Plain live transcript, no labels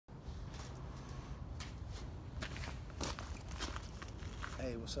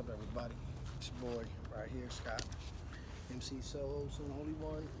Hey, what's up, everybody? It's your boy right here, Scott. MC Solo, Son Holy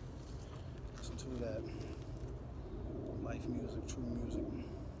One. Listen to that life music, true music.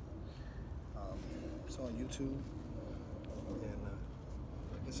 It's on YouTube. And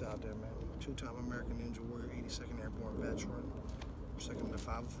it's out there, man. Two-time American Ninja Warrior, 82nd Airborne veteran. Second in the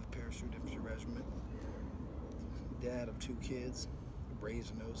 5th Parachute Infantry Regiment. Dad of 2 kids.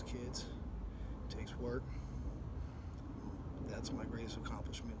 Raising those kids takes work. That's my greatest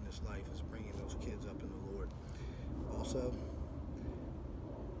accomplishment in this life, is bringing those kids up in the Lord. Also,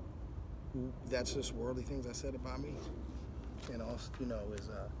 that's just worldly things I said about me. And also,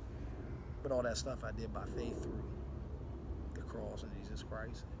 but all that stuff I did by faith through the cross and Jesus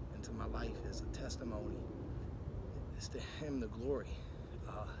Christ into my life is a testimony. It's to Him the glory.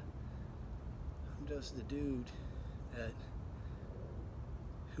 I'm just the dude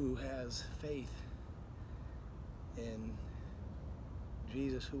who has faith in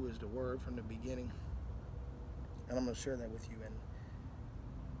Jesus, who is the Word from the beginning. And I'm going to share that with you. And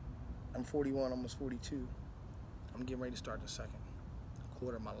I'm 41, almost 42. I'm getting ready to start the second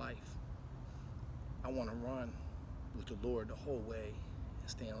quarter of my life. I want to run with the Lord the whole way and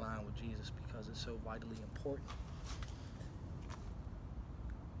stay in line with Jesus, because it's so vitally important.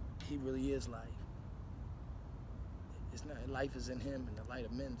 He really is life. It's not, life is in Him, and the light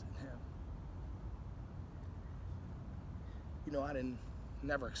of men's in Him. You know, I didn't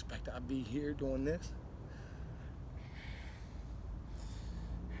never expect I'd be here doing this.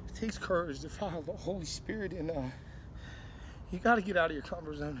 It takes courage to follow the Holy Spirit, and you got to get out of your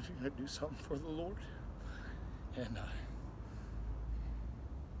comfort zone if you're going to do something for the Lord. And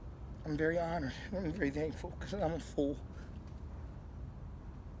I'm very honored. I'm very thankful, because I'm a fool.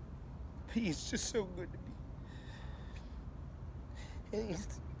 He's just so good to me. And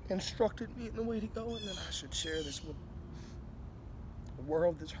He's instructed me in the way to go, and then I should share this with the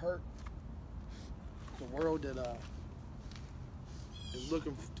world that's hurt, the world that is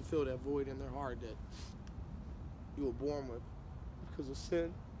looking to fill that void in their heart that you were born with because of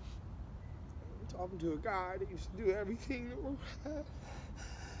sin. I'm talking to a guy that used to do everything the world had,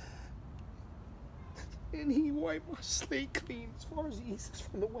 and He wiped my slate clean as far as the east is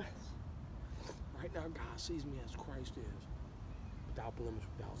from the west. Right now, God sees me as Christ is, without blemish,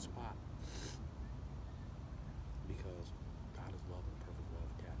 without spot, because God is love, and perfect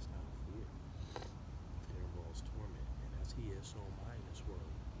love casts out fear. Fear involves torment, and as He is, so am I in this world.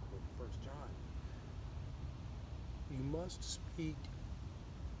 According to 1 John, you must speak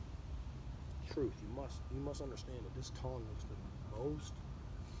truth. You must understand that this tongue is the most,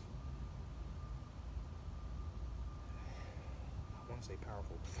 I want to say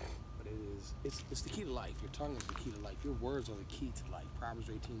powerful, but it's the key to life. Your tongue is the key to life. Your words are the key to life. Proverbs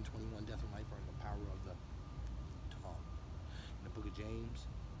 18:21, death and life are in the power of the tongue. In the book of James,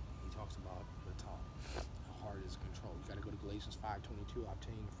 he talks about the tongue. The heart is control. You got to go to Galatians 5:22,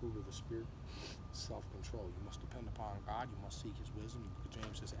 obtain the fruit of the Spirit, self-control. You must depend upon God. You must seek His wisdom. The book of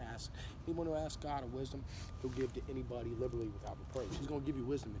James says, ask. Anyone who asks God of wisdom, He'll give to anybody liberally without reproach. He's going to give you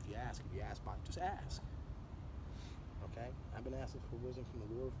wisdom if you ask. If you ask by it, just ask. Okay? I've been asking for wisdom from the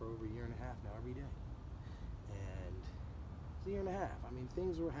Lord for over 1.5 years now, every day. And it's 1.5 years. I mean,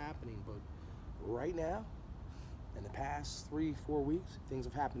 things were happening, but right now, in the past 3-4 weeks, things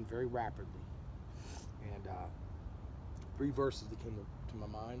have happened very rapidly. And 3 verses that came to my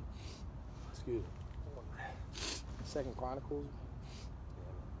mind. Excuse me. 2 Chronicles,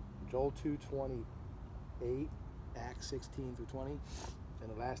 Joel 2:28, Acts 16-20. In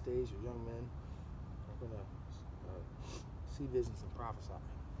the last days, your young men are going to see visions and prophesy.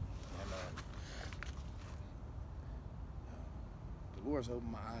 And the Lord's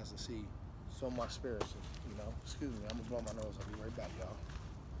opened my eyes to see so much spirit. So, excuse me, I'm going to blow my nose. I'll be right back, y'all.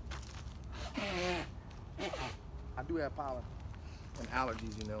 I do have pollen and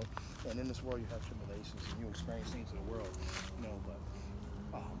allergies, and in this world you have tribulations and you experience things in the world, but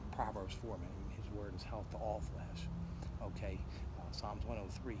Proverbs 4, man, His word is health to all flesh. Okay, Psalms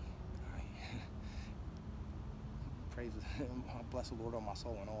 103. Praise Him, bless the Lord, on my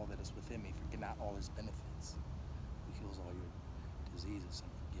soul, and all that is within me. Forget not all His benefits, who heals all your diseases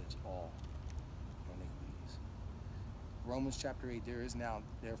and forgives all your iniquities. Romans chapter 8, there is now,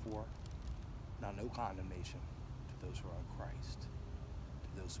 therefore, now no condemnation to those who are in Christ,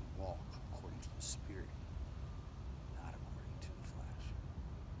 to those who walk according to the Spirit, not according to the flesh.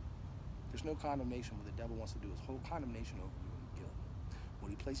 There's no condemnation. What the devil wants to do is hold condemnation over you and guilt.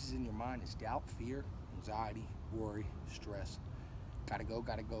 What he places in your mind is doubt, fear, anxiety, worry, stress. Gotta go,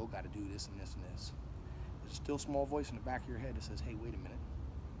 gotta do this and this and this. There's a still small voice in the back of your head that says, hey, wait a minute.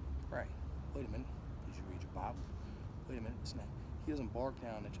 Pray. Wait a minute. Did you read your Bible? Wait a minute. It's not. He doesn't bark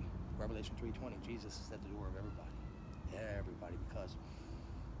down at you. Revelation 3:20, Jesus is at the door of everybody. Everybody, because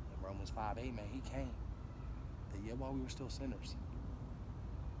in Romans 5:8, man, he came. That yet while we were still sinners,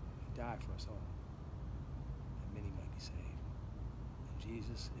 he died for us all, that many might be saved. And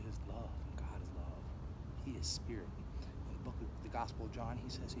Jesus is love, and God is love. He is spirit. In the book of the Gospel of John, he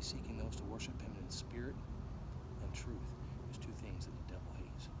says he's seeking those to worship him in spirit and truth. There's two things that the devil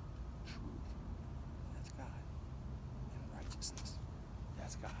hates. Truth, that's God. And righteousness,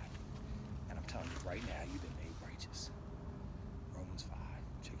 that's God. And I'm telling you right now, you've been made righteous. Romans 5,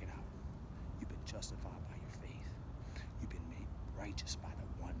 check it out. You've been justified by your faith. You've been made righteous by the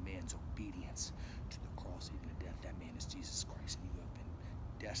one man's obedience to the cross, even to death. That man is Jesus Christ, and you have been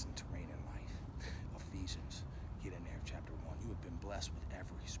destined to reign in life. Ephesians, get in there, chapter 1. You have been blessed with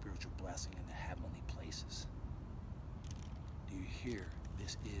every spiritual blessing in the heavenly places. Do you hear?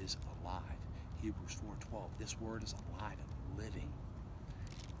 This is alive. Hebrews 4:12. This word is alive and living.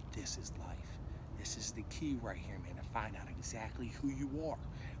 This is life. This is the key right here, man, to find out exactly who you are,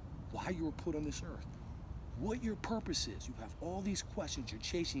 why you were put on this earth, what your purpose is. You have all these questions. You're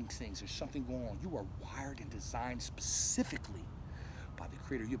chasing things. There's something going on. You are wired and designed specifically by the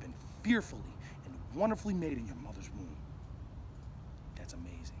Creator. You've been fearfully and wonderfully made in your mother's womb. That's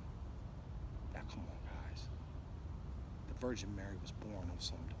amazing. Now, come on, guys. The Virgin Mary was born of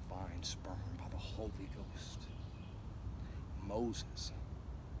some divine sperm by the Holy Ghost. Moses,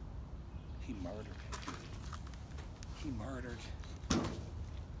 he murdered. He murdered the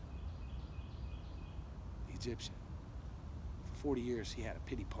Egyptian. For 40 years, he had a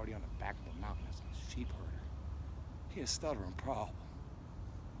pity party on the back of a mountain as a sheep herder. He had a stuttering problem.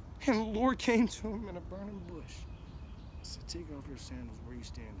 And the Lord came to him in a burning bush. He said, take off your sandals where you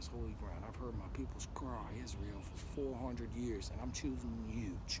stand is holy ground. I've heard my people's cry, Israel, for 400 years, and I'm choosing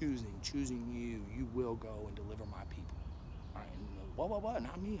you, choosing you. You will go and deliver my people. All right, what?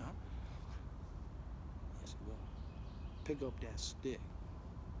 Not me, huh? Yes, he will. Pick up that stick.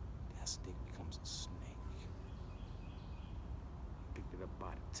 That stick becomes a snake. He picked it up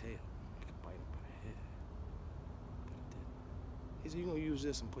by the tail. He could bite him by the head. But it didn't. He said, you're going to use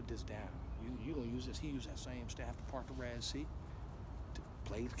this and put this down. You're going to use this. He used that same staff to part the Red Sea. The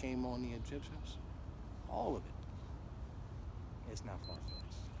plagues came on the Egyptians. All of it. It's not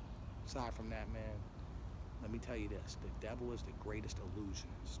far-fetched. Aside from that, man, let me tell you this. The devil is the greatest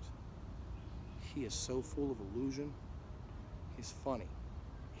illusionist. He is so full of illusion. He's funny.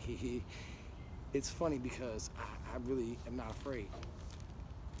 It's funny because I really am not afraid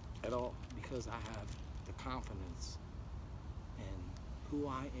at all, because I have the confidence in who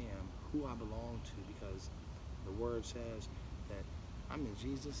I am, who I belong to, because the word says that I'm in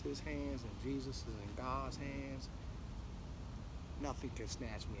Jesus' hands and Jesus is in God's hands. Nothing can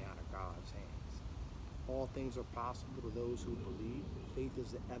snatch me out of God's hands. All things are possible to those who believe. Faith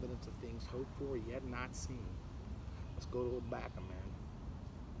is the evidence of things hoped for, yet not seen. Let's go to Habakkuk, man.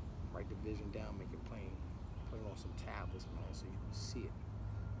 Write the vision down, make it plain. Put it on some tablets, man, so you can see it.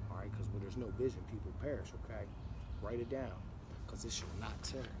 All right, because where there's no vision, people perish, okay? Write it down, because it shall not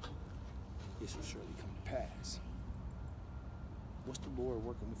tarry. It shall surely come to pass. What's the Lord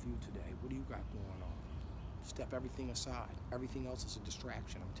working with you today? What do you got going on? Step everything aside. Everything else is a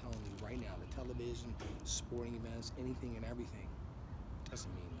distraction. I'm telling you right now, the television, sporting events, anything and everything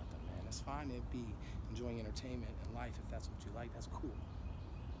doesn't mean nothing, man. It's fine to be enjoying entertainment and life if that's what you like. That's cool.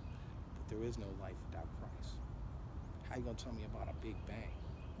 But there is no life without Christ. How you gonna tell me about a big bang?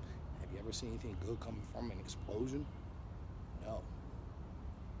 Have you ever seen anything good coming from an explosion? No.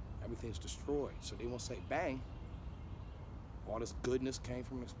 Everything's destroyed. So they won't say bang. All this goodness came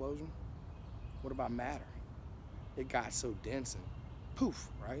from an explosion. What about matter? It got so dense and poof,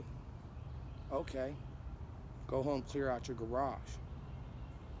 right? Okay. Go home, clear out your garage.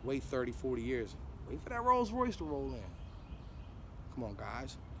 Wait 30, 40 years. Wait for that Rolls Royce to roll in. Come on,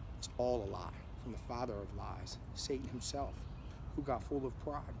 guys. It's all a lie from the father of lies, Satan himself, who got full of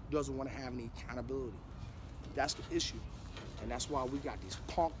pride, doesn't want to have any accountability. That's the issue. And that's why we got these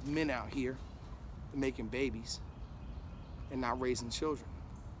punk men out here making babies and not raising children.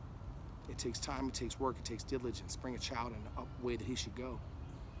 It takes time, it takes work, it takes diligence. Bring a child in the way that he should go.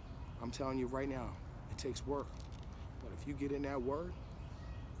 I'm telling you right now, it takes work. But if you get in that word,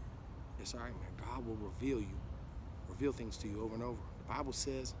 it's all right, man. God will reveal things to you over and over. The Bible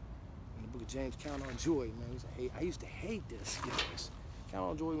says in the book of James, count on joy, man. I used to hate this. Count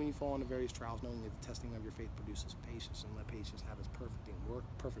on joy when you fall into various trials, knowing that the testing of your faith produces patience, and let patience have its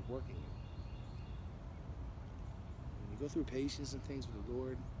perfect work in you. When you go through patience and things with the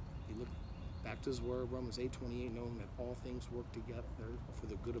Lord, you look back to his word, Romans 8:28, knowing that all things work together for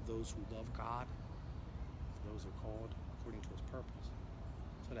the good of those who love God, for those who are called according to his purpose.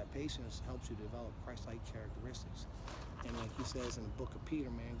 So that patience helps you develop Christ-like characteristics. And like he says in the book of Peter,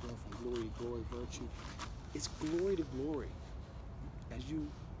 man, going from glory to glory, virtue, it's glory to glory as you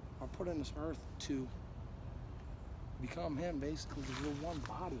are put on this earth to become him, basically, because we're one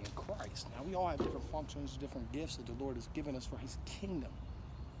body in Christ. Now, we all have different functions, different gifts that the Lord has given us for his kingdom.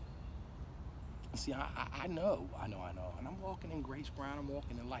 See, I know, and I'm walking in grace ground, I'm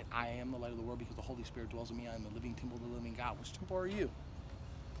walking in light. I am the light of the world because the Holy Spirit dwells in me. I am the living temple of the living God. Which temple are you?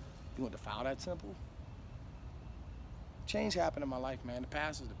 You want to defile that temple? Change happened in my life, man. The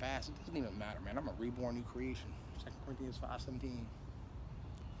past is the past. It doesn't even matter, man. I'm a reborn new creation. 2 Corinthians 5:17.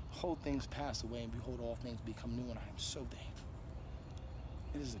 Whole things pass away, and behold, all things become new, and I am so thankful.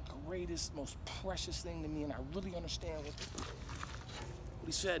 It is the greatest, most precious thing to me, and I really understand what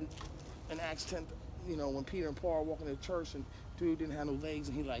he said in Acts 10, you know, when Peter and Paul are walking to the church, and dude didn't have no legs,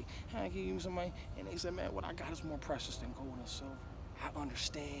 and he like, hey, can you give me some money? And they said, man, what I got is more precious than gold and silver. I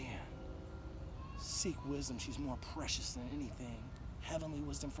understand. Seek wisdom. She's more precious than anything. Heavenly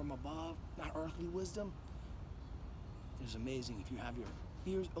wisdom from above, not earthly wisdom. It's amazing if you have your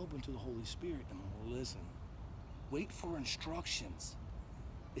ears open to the Holy Spirit and listen. Wait for instructions.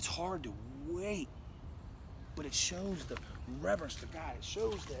 It's hard to wait, but it shows the reverence to God. It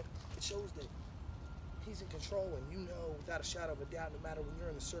shows that he's in control, and you know without a shadow of a doubt, no matter when you're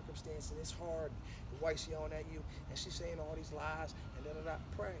in the circumstance and it's hard, your wife's yelling at you and she's saying all these lies and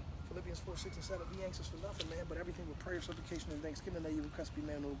pray. Philippians 4:6 and 7, be anxious for nothing, man, but everything with prayer, supplication, and thanksgiving, that you request be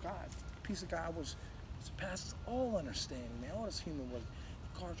made known to God. The peace of God which surpasses all understanding, man, all this human wisdom.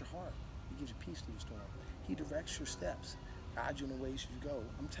 It guards your heart. He gives you peace through the storm. He directs your steps, guides you in the way you should go.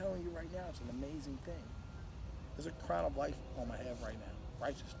 I'm telling you right now, it's an amazing thing. There's a crown of life on my head right now,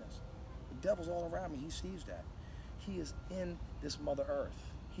 righteousness. The devil's all around me. He sees that. He is in this Mother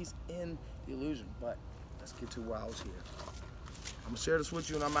Earth. He's in the illusion. But let's get to where I was here. I'm going to share this with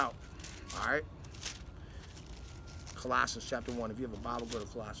you and I'm out. All right? Colossians chapter 1. If you have a Bible, go to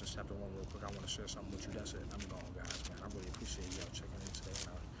Colossians chapter 1 real quick. I want to share something with you. That's it. I'm going, guys, man. I really appreciate y'all checking in today.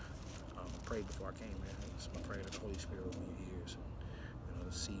 And I prayed before I came, man. It's my prayer that the Holy Spirit open your ears and, you know,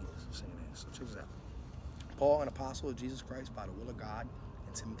 the seed is saying that. So check this out. Paul, an apostle of Jesus Christ by the will of God,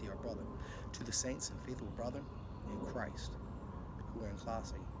 and Timothy, our brother, to the saints and faithful brethren in Christ who are in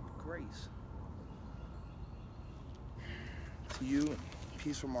Colossae, grace. To you, and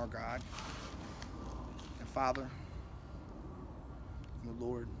peace from our God and Father, and the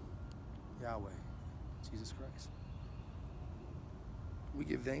Lord Yahweh, Jesus Christ. We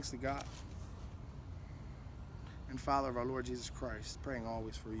give thanks to God and Father of our Lord Jesus Christ, praying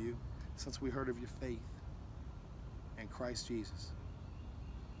always for you, since we heard of your faith in Christ Jesus,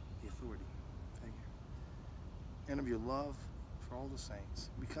 the authority, thank you, and of your love for all the saints,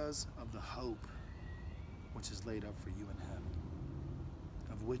 because of the hope which is laid up for you in heaven,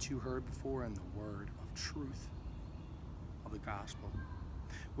 of which you heard before in the word of truth of the gospel,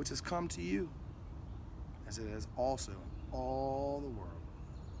 which has come to you, as it has also in all the world,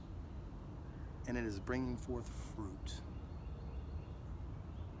 and it is bringing forth fruit,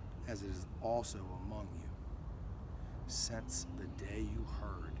 as it is also among you, since the day you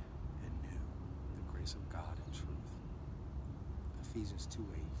heard and knew the grace of God in truth. Ephesians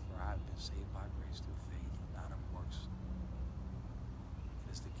 2:8, for I have been saved by grace through faith, not of works.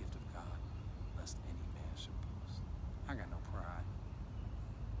 It is the gift of God, lest any man should boast. I got no pride.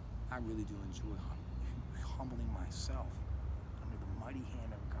 I really do enjoy humbling myself under the mighty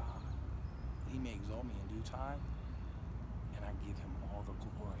hand of God. He may exalt me in due time, and I give him all the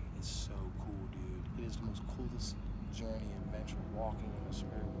glory. It's so cool, dude. It is the most coolest journey, adventure, walking in the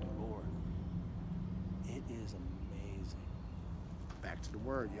Spirit with the Lord. It is amazing. Back to the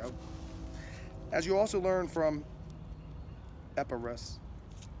word, yo. As you also learn from Epaphras,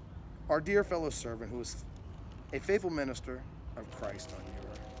 our dear fellow servant, who is a faithful minister of Christ on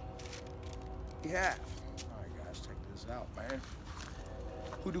your behalf. All right, guys, check this out, man.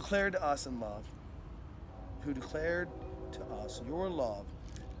 Who declared to us in love, who declared to us your love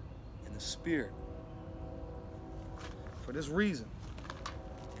in the Spirit. For this reason,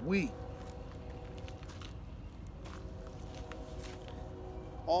 we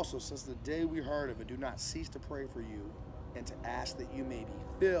also, since the day we heard of it, do not cease to pray for you and to ask that you may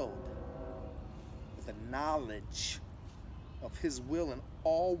be filled with the knowledge of his will and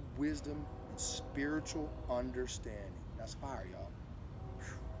all wisdom and spiritual understanding. That's fire, y'all.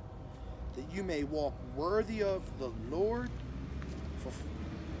 That you may walk worthy of the Lord, for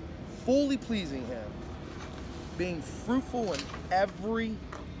fully pleasing him, being fruitful in every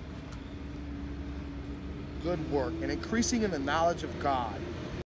good work, and increasing in the knowledge of God,